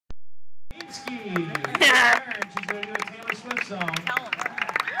She's going to do a Taylor Swift song.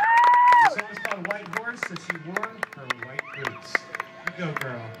 The song is called White Horse, so she wore her white boots. You go,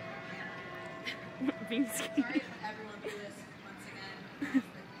 girl. Beansky. Sorry if everyone do this once again. It's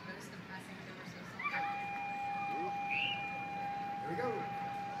the most depressing Taylor Swift song. Here we go.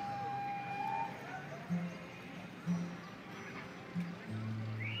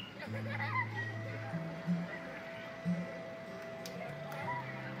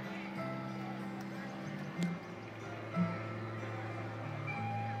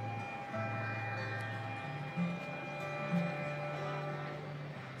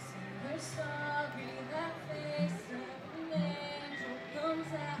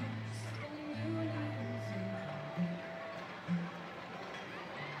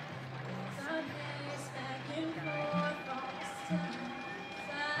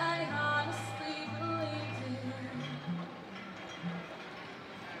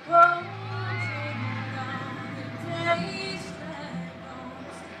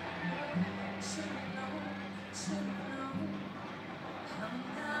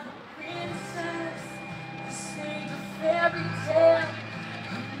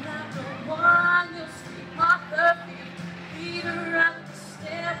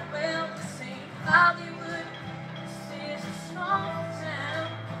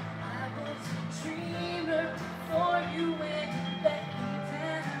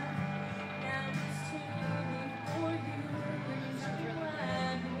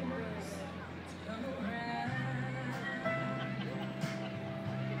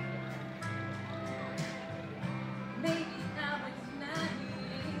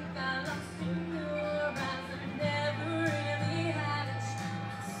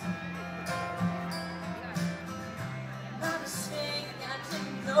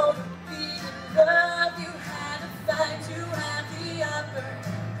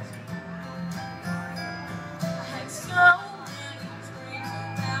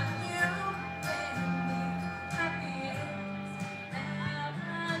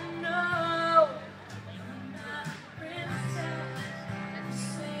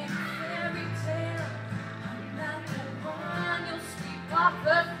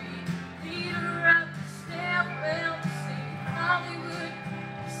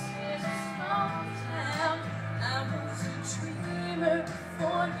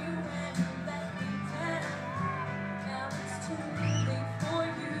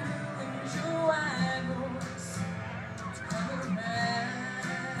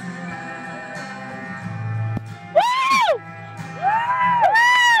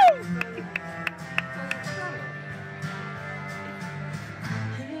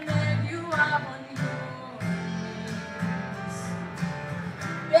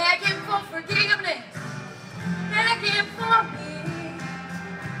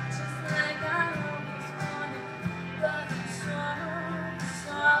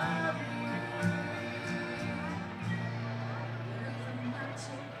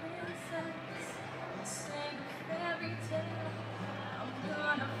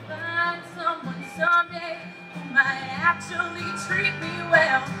 Actually treat me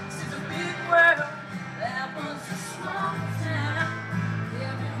well. This is a big world. That was a small town.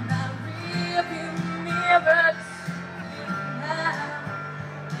 Living by rearview mirrors. Now,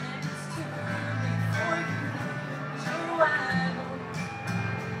 and it's too late for you. Your idols.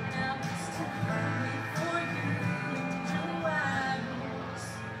 Now it's too late for you. Your idols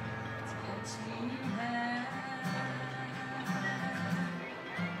to catch me back.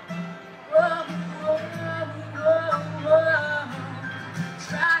 Whoa, whoa, whoa, whoa.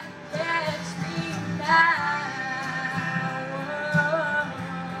 Try to catch me now. Whoa.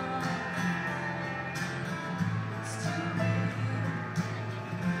 It's too late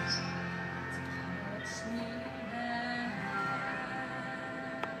to catch me now.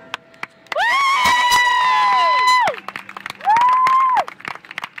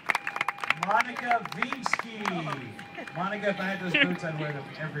 Monica Vinsky. Monica, if I had those boots, I'd wear them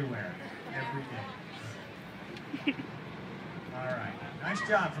everywhere, every day. All right. Nice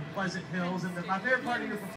job from Pleasant Hills. And my favorite part of your performance.